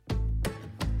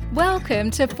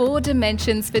Welcome to Four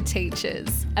Dimensions for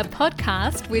Teachers, a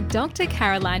podcast with Dr.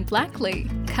 Caroline Blackley,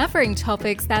 covering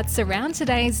topics that surround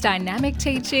today's dynamic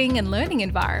teaching and learning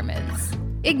environments.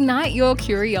 Ignite your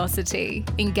curiosity,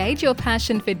 engage your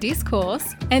passion for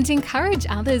discourse, and encourage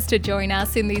others to join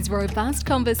us in these robust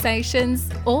conversations,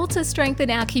 all to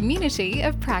strengthen our community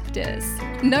of practice.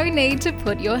 No need to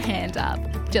put your hand up.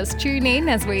 Just tune in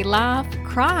as we laugh,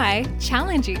 cry,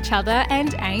 challenge each other,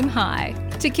 and aim high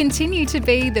to continue to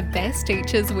be the best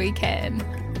teachers we can.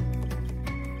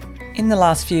 In the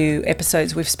last few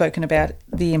episodes, we've spoken about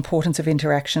the importance of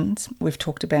interactions. We've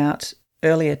talked about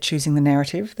earlier choosing the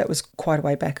narrative. That was quite a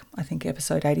way back, I think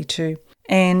episode 82.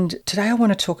 And today I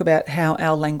want to talk about how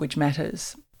our language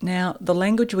matters. Now, the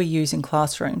language we use in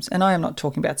classrooms, and I am not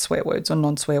talking about swear words or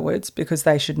non-swear words because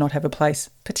they should not have a place,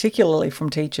 particularly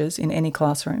from teachers, in any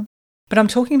classroom. But I'm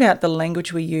talking about the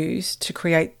language we use to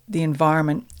create the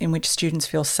environment in which students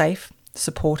feel safe,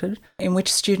 supported, in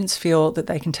which students feel that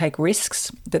they can take risks,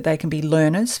 that they can be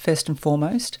learners first and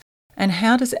foremost. And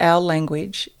how does our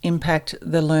language impact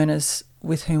the learners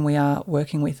with whom we are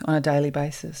working with on a daily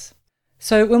basis?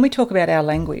 So when we talk about our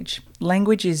language,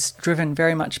 language is driven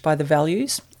very much by the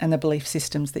values and the belief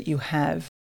systems that you have.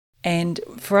 And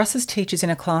for us as teachers in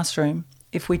a classroom,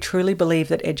 if we truly believe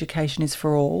that education is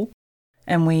for all,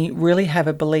 and we really have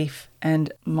a belief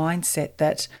and mindset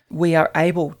that we are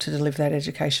able to deliver that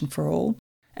education for all,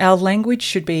 our language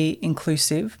should be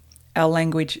inclusive. Our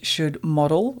language should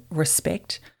model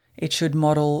respect. It should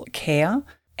model care,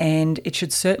 and it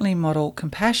should certainly model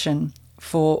compassion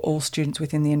for all students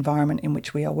within the environment in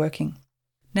which we are working.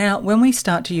 Now, when we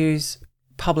start to use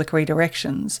public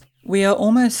redirections, we are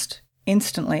almost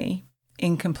instantly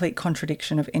in complete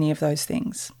contradiction of any of those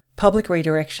things. Public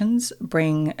redirections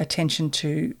bring attention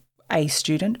to a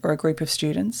student or a group of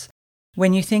students.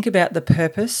 When you think about the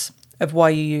purpose of why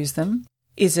you use them,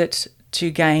 is it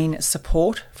to gain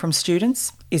support from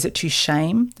students? Is it to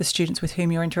shame the students with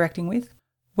whom you're interacting with?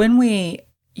 When we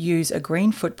use a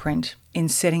green footprint in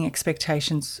setting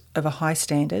expectations of a high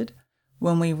standard,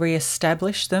 when we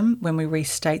re-establish them, when we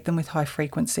restate them with high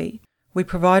frequency, we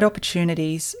provide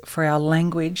opportunities for our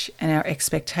language and our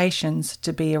expectations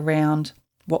to be around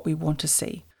what we want to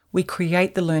see. We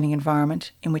create the learning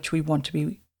environment in which we want to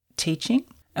be teaching,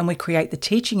 and we create the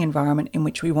teaching environment in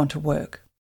which we want to work.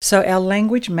 So our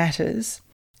language matters,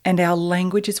 and our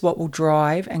language is what will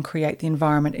drive and create the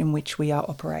environment in which we are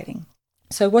operating.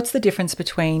 So what's the difference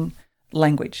between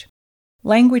language?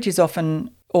 Language is often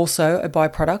also a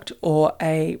byproduct or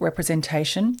a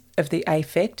representation of the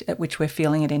affect at which we're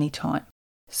feeling at any time.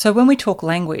 So when we talk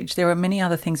language, there are many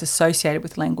other things associated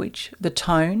with language. The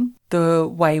tone, the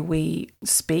way we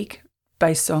speak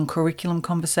based on curriculum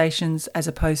conversations as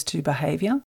opposed to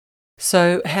behaviour.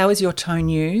 So how is your tone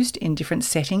used in different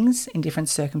settings, in different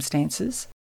circumstances?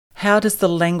 How does the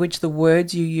language, the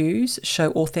words you use,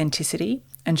 show authenticity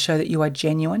and show that you are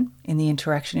genuine in the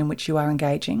interaction in which you are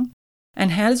engaging?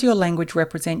 And how does your language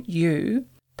represent you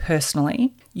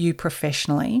personally, you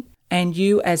professionally, and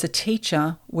you as a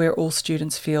teacher where all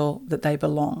students feel that they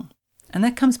belong? And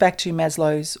that comes back to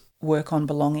Maslow's work on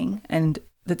belonging, and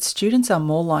that students are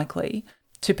more likely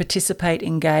to participate,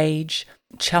 engage,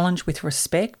 challenge with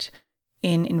respect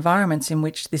in environments in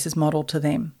which this is modelled to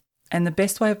them. And the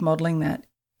best way of modelling that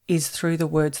is through the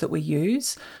words that we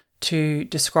use to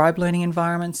describe learning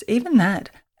environments. Even that,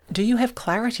 do you have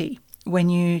clarity when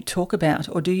you talk about,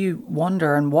 or do you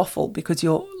wander and waffle because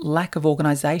your lack of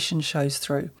organisation shows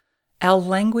through? Our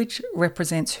language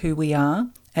represents who we are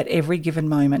at every given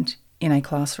moment in a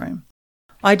classroom.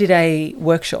 I did a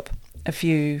workshop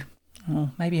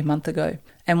maybe a month ago,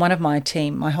 and one of my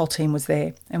team, my whole team was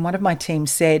there, and one of my team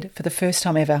said, for the first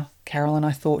time ever, Carolyn,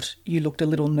 I thought you looked a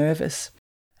little nervous.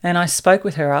 And I spoke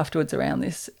with her afterwards around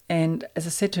this, and as I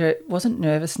said to her, it wasn't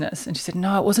nervousness. And she said,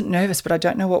 no, it wasn't nervous, but I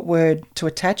don't know what word to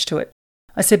attach to it.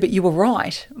 I said, but you were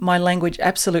right. My language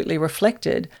absolutely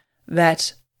reflected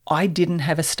that I didn't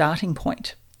have a starting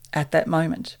point at that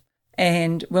moment.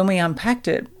 And when we unpacked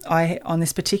it, on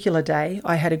this particular day,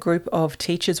 I had a group of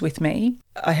teachers with me.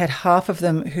 I had half of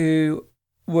them who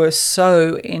were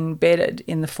so embedded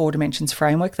in the Four Dimensions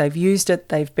framework. They've used it.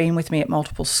 They've been with me at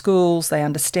multiple schools. They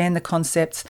understand the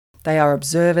concepts. They are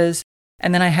observers.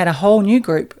 And then I had a whole new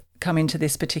group come into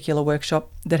this particular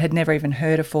workshop that had never even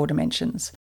heard of Four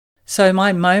Dimensions. So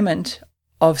my moment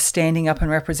of standing up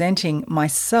and representing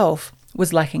myself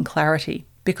was lacking clarity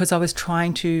because I was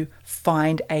trying to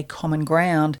find a common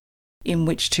ground in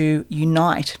which to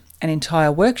unite an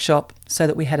entire workshop so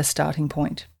that we had a starting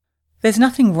point. There's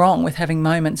nothing wrong with having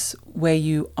moments where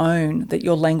you own that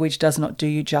your language does not do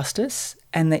you justice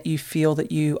and that you feel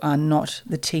that you are not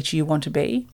the teacher you want to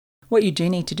be. What you do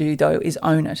need to do, though, is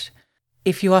own it.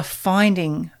 If you are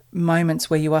finding moments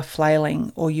where you are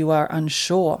flailing or you are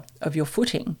unsure of your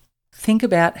footing, think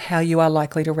about how you are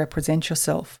likely to represent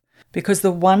yourself. Because the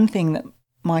one thing that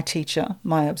my teacher,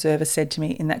 my observer, said to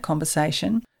me in that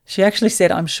conversation, she actually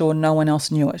said, I'm sure no one else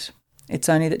knew it. It's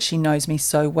only that she knows me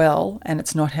so well, and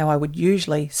it's not how I would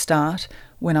usually start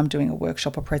when I'm doing a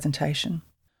workshop or presentation.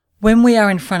 When we are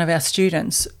in front of our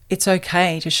students, it's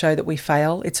okay to show that we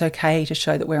fail. It's okay to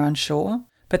show that we're unsure.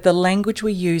 But the language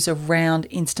we use around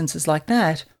instances like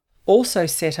that also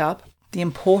set up the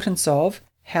importance of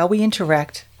how we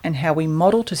interact and how we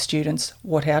model to students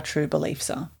what our true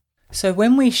beliefs are. So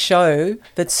when we show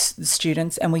that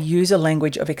students and we use a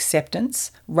language of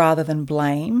acceptance rather than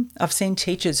blame, I've seen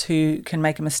teachers who can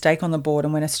make a mistake on the board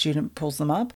and when a student pulls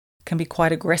them up, can be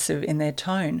quite aggressive in their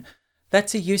tone.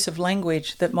 That's a use of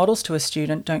language that models to a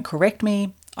student, don't correct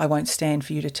me, I won't stand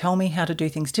for you to tell me how to do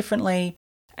things differently,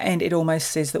 and it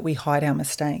almost says that we hide our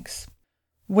mistakes.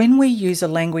 When we use a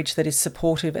language that is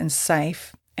supportive and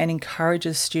safe and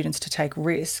encourages students to take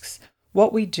risks,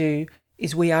 what we do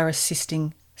is we are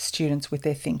assisting students with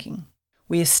their thinking.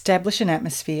 We establish an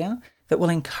atmosphere that will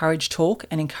encourage talk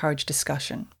and encourage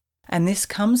discussion. And this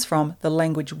comes from the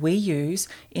language we use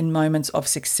in moments of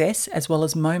success as well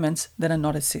as moments that are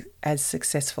not as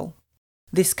successful.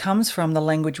 This comes from the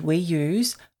language we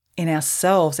use in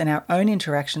ourselves and our own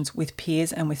interactions with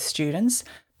peers and with students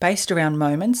based around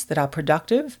moments that are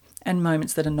productive and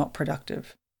moments that are not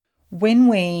productive. When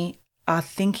we are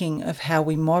thinking of how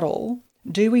we model,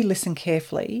 do we listen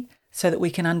carefully so that we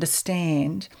can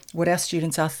understand what our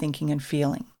students are thinking and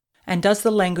feeling? And does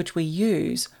the language we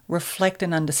use reflect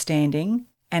an understanding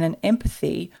and an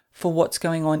empathy for what's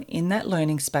going on in that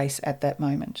learning space at that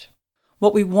moment?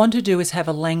 What we want to do is have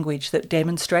a language that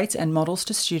demonstrates and models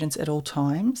to students at all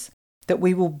times that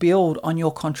we will build on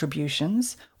your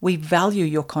contributions. We value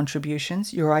your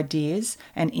contributions, your ideas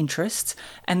and interests,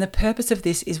 and the purpose of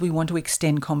this is we want to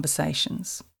extend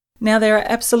conversations. Now, there are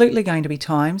absolutely going to be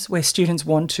times where students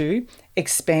want to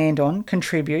expand on,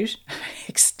 contribute,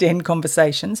 extend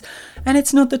conversations, and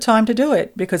it's not the time to do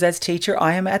it because as teacher,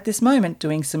 I am at this moment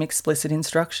doing some explicit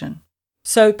instruction.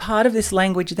 So part of this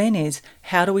language then is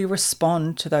how do we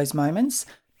respond to those moments?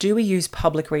 Do we use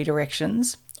public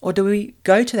redirections or do we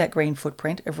go to that green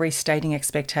footprint of restating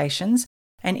expectations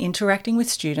and interacting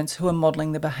with students who are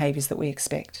modelling the behaviours that we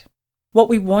expect? What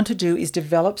we want to do is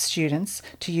develop students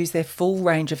to use their full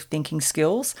range of thinking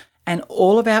skills, and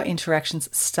all of our interactions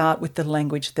start with the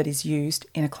language that is used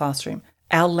in a classroom.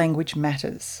 Our language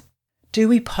matters. Do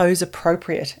we pose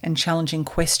appropriate and challenging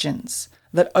questions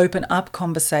that open up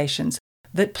conversations,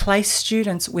 that place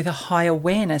students with a high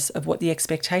awareness of what the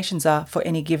expectations are for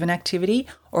any given activity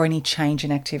or any change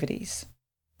in activities?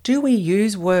 Do we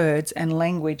use words and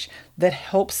language that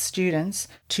helps students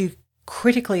to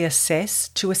critically assess,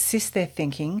 to assist their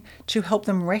thinking, to help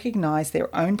them recognise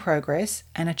their own progress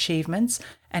and achievements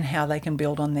and how they can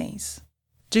build on these?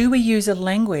 Do we use a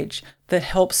language that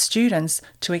helps students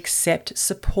to accept,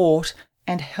 support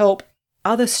and help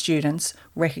other students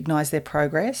recognise their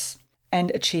progress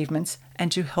and achievements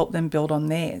and to help them build on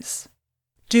theirs?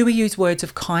 Do we use words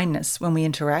of kindness when we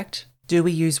interact? Do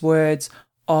we use words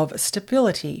of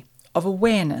stability, of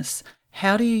awareness?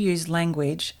 How do you use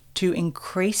language to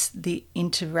increase the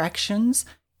interactions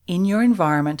in your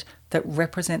environment that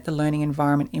represent the learning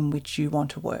environment in which you want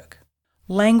to work?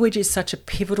 Language is such a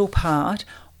pivotal part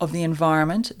of the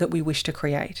environment that we wish to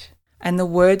create. And the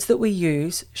words that we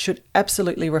use should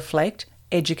absolutely reflect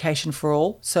education for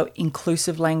all, so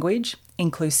inclusive language,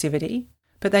 inclusivity,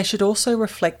 but they should also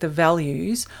reflect the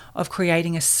values of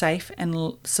creating a safe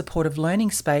and supportive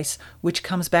learning space, which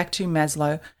comes back to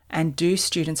Maslow, and do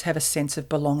students have a sense of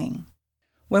belonging?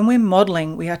 When we're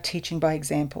modelling, we are teaching by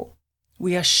example.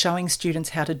 We are showing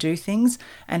students how to do things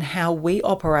and how we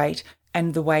operate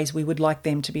and the ways we would like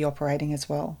them to be operating as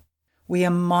well. We are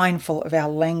mindful of our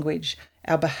language,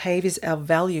 our behaviours, our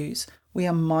values. We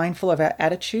are mindful of our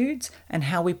attitudes and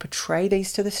how we portray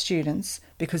these to the students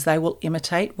because they will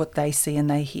imitate what they see and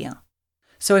they hear.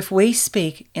 So if we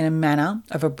speak in a manner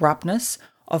of abruptness,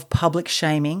 of public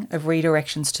shaming, of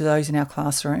redirections to those in our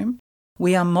classroom,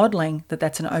 we are modelling that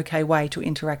that's an okay way to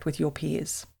interact with your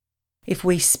peers. If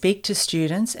we speak to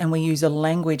students and we use a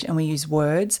language and we use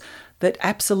words that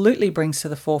absolutely brings to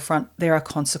the forefront there are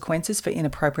consequences for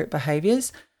inappropriate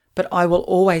behaviours, but I will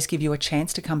always give you a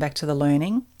chance to come back to the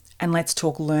learning and let's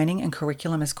talk learning and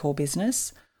curriculum as core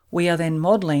business, we are then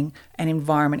modelling an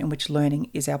environment in which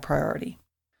learning is our priority.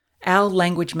 Our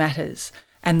language matters,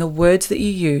 and the words that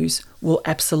you use will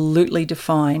absolutely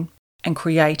define and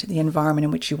create the environment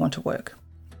in which you want to work.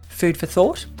 Food for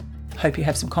thought. Hope you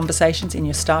have some conversations in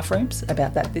your staff rooms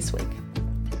about that this week.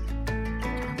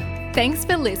 Thanks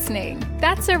for listening.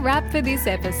 That's a wrap for this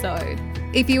episode.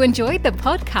 If you enjoyed the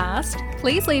podcast,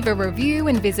 please leave a review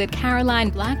and visit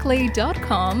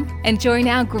CarolineBlackley.com and join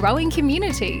our growing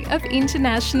community of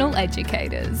international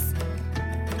educators.